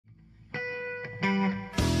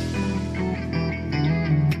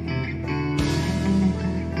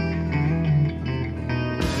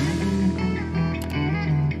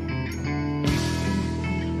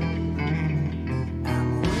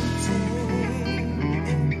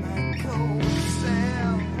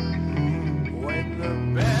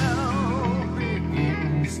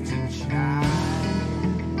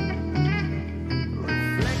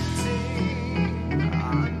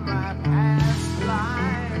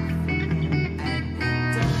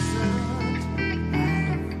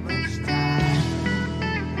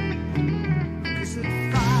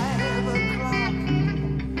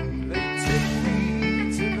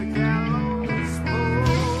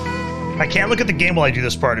I can't look at the game while I do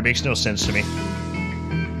this part. It makes no sense to me.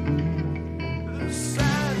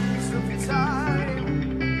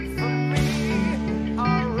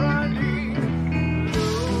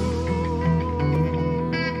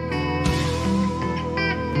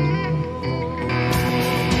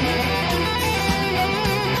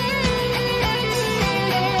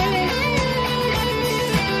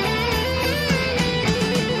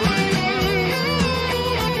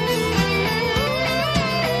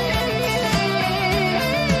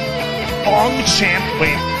 Bong Champ.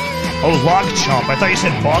 Wait. Oh, Log Chomp. I thought you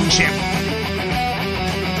said Bong Champ.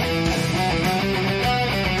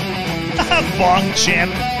 Bong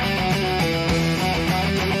Champ.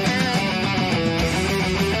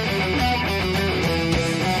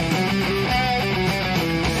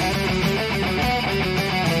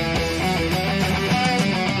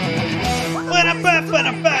 When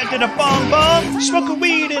I did a bong bong, smoking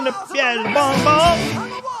weed in a bong bong.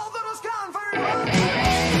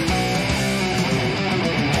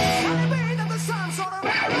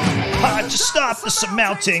 To stop the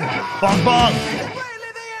surmounting. Bong bong.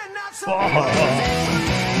 Bong.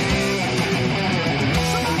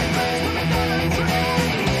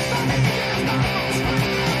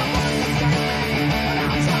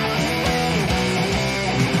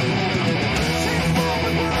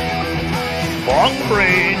 Bong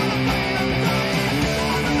brain.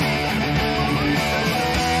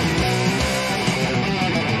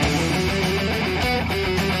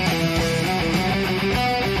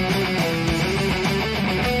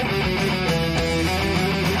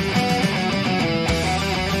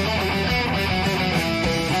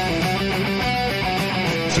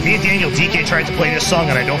 Me and Daniel DK tried to play this song,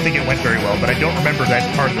 and I don't think it went very well, but I don't remember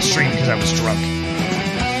that part of the stream because I was drunk.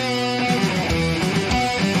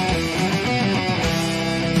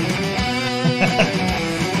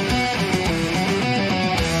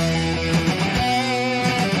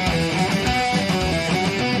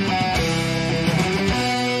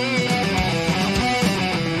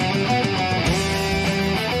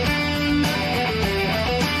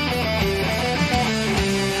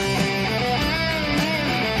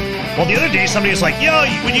 Well, the other day somebody was like, yo,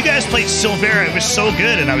 when you guys played Silvera, it was so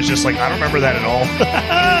good. And I was just like, I don't remember that at all.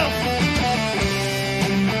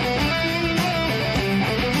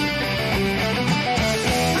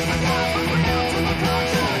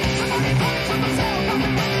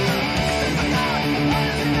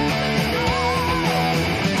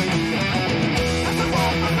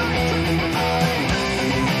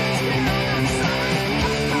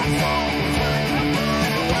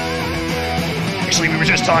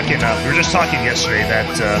 We were just talking yesterday that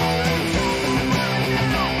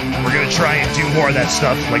we're gonna try and do more of that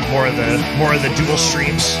stuff, like more of the dual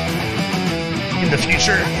streams in the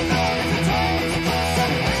future.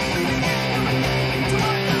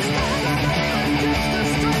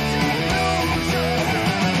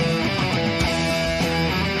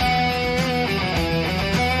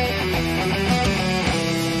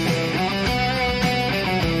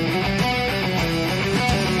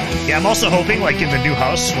 Yeah, I'm also hoping, like, in the new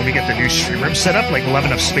house, when we get the new stream room set up, like, we'll have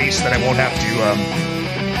enough space that I won't have to,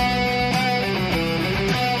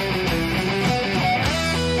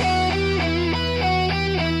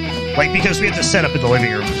 like, because we have to set up in the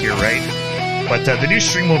living room here, right? But the new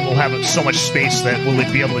stream room will have so much space that we'll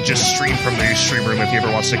be able to just stream from the new stream room if he ever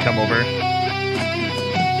wants to come over.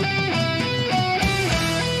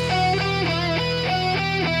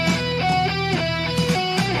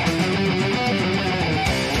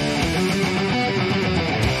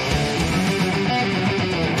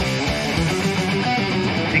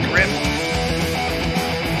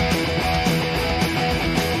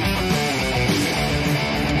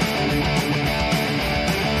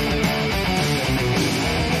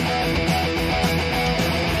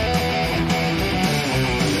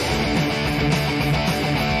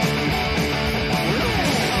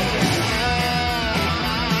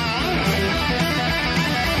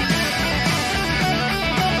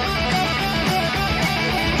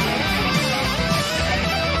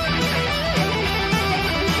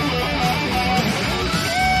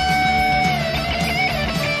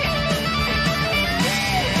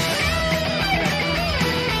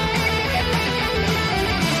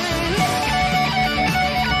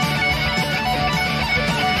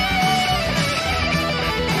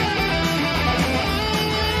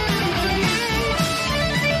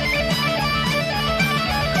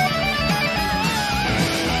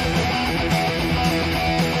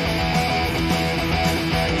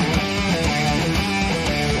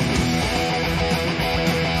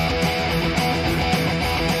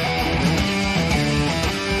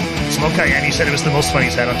 Cayenne, he said it was the most fun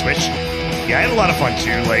he's had on Twitch. Yeah, I had a lot of fun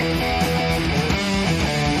too. Like,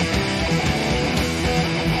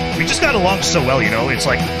 just got along so well, you know? It's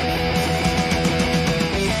like...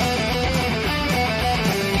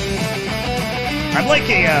 I'm like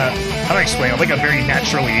a, how do I explain? I'm like a very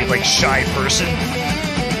naturally, like, shy person.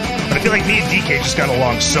 But I feel like me and DK just got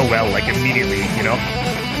along so well, like, immediately, you know?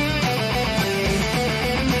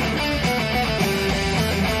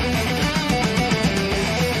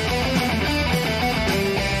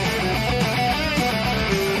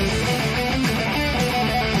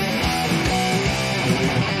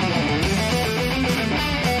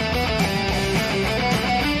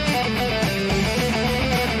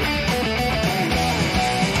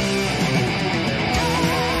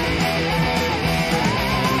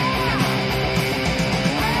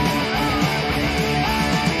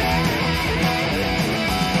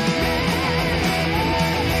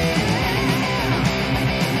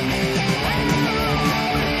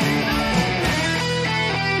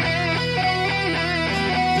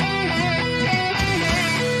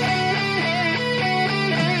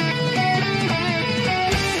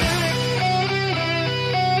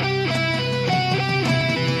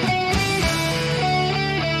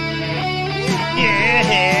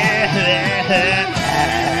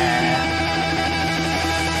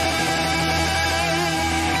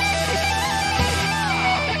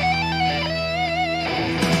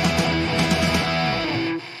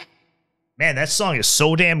 Man, that song is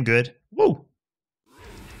so damn good. Woo!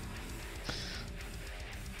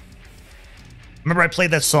 Remember I played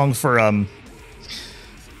that song for one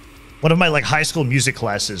of my like high school music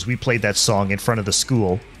classes. We played that song in front of the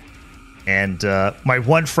school. And my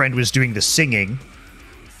one friend was doing the singing.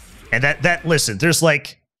 And listen, there's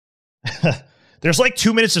like there's like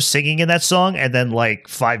 2 minutes of singing in that song and then like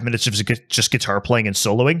 5 minutes of just guitar playing and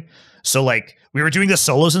soloing. So like we were doing the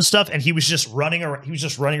solos and stuff, and he was just running around. He was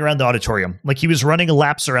just running around the auditorium, like he was running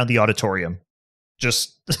laps around the auditorium,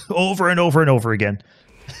 just over and over and over again.